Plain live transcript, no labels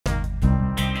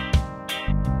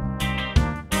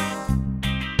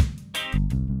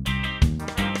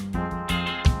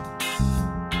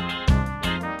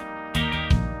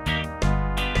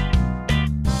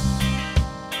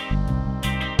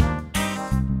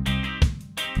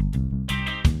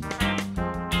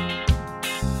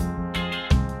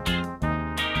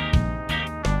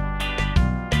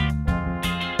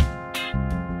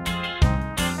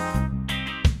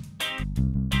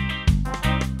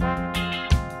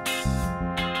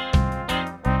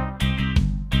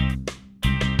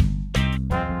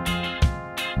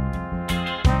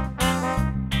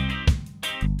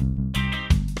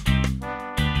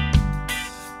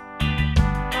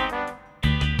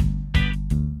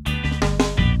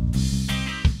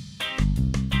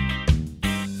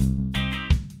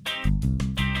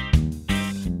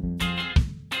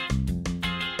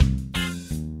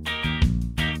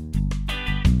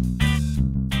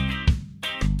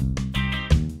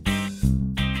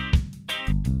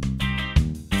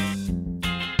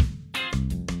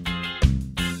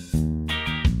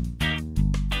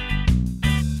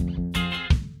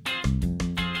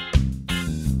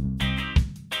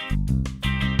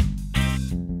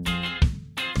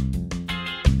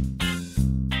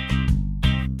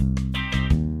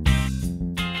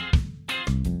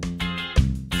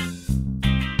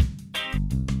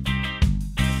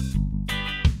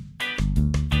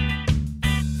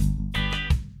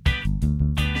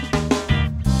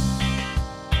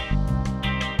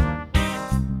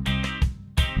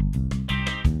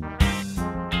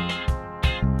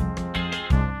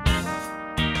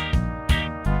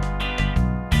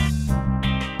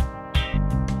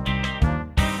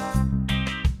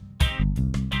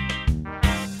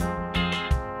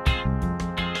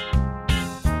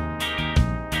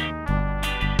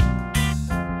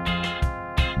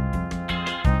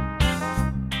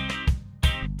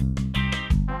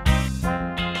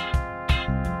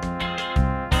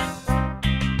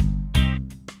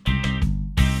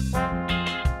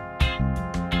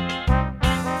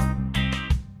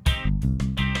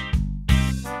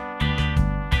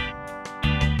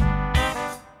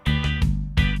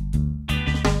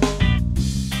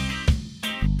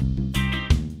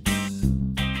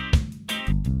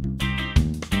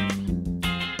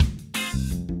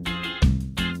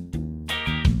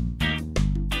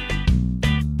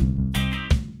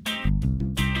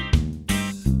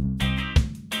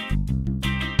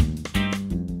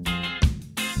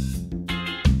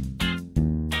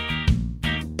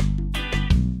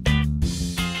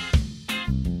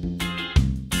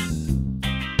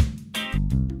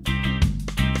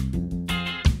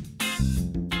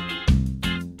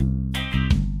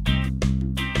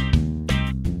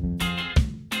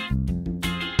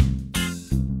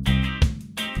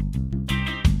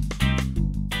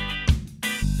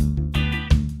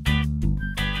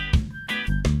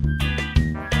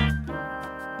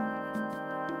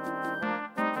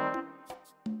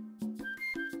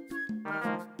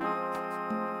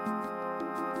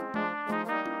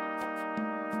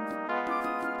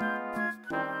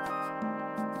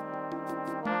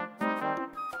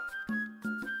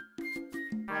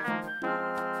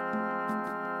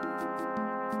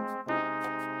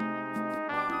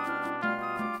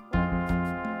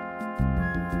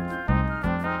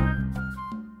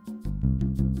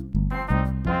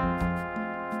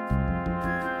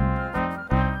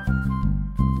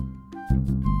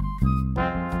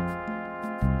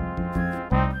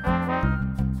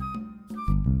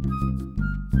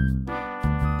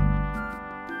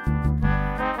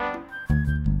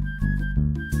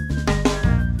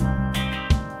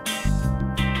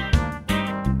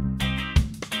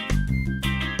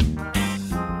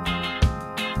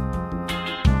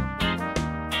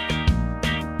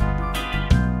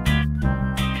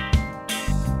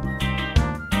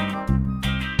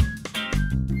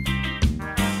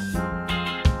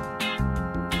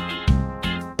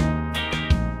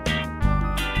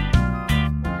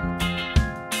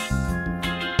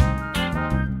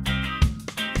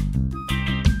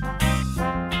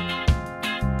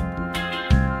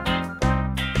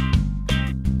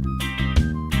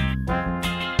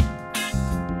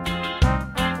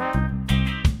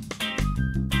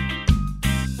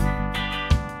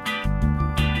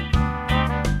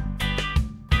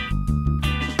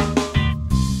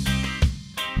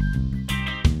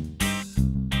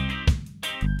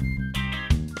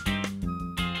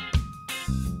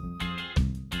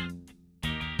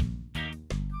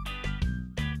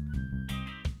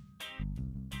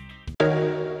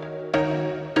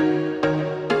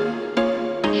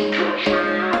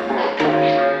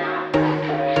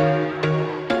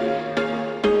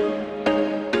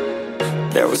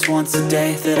There was once a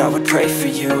day that I would pray for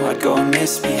you. I'd go and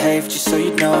misbehave just so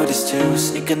you'd notice too.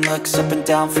 Sneaking looks up and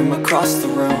down from across the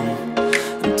room.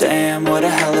 And damn, what a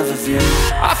hell of a view.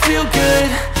 I feel good,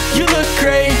 you look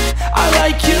great, I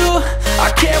like you,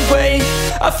 I can't wait.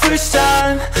 A first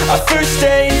time, a first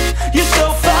date. You're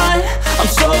so fine, I'm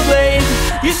so late.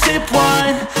 You sip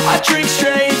wine, I drink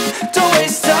straight. Don't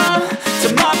waste time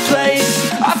to my place.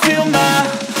 I feel my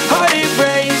heart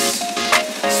erase.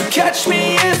 So catch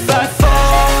me in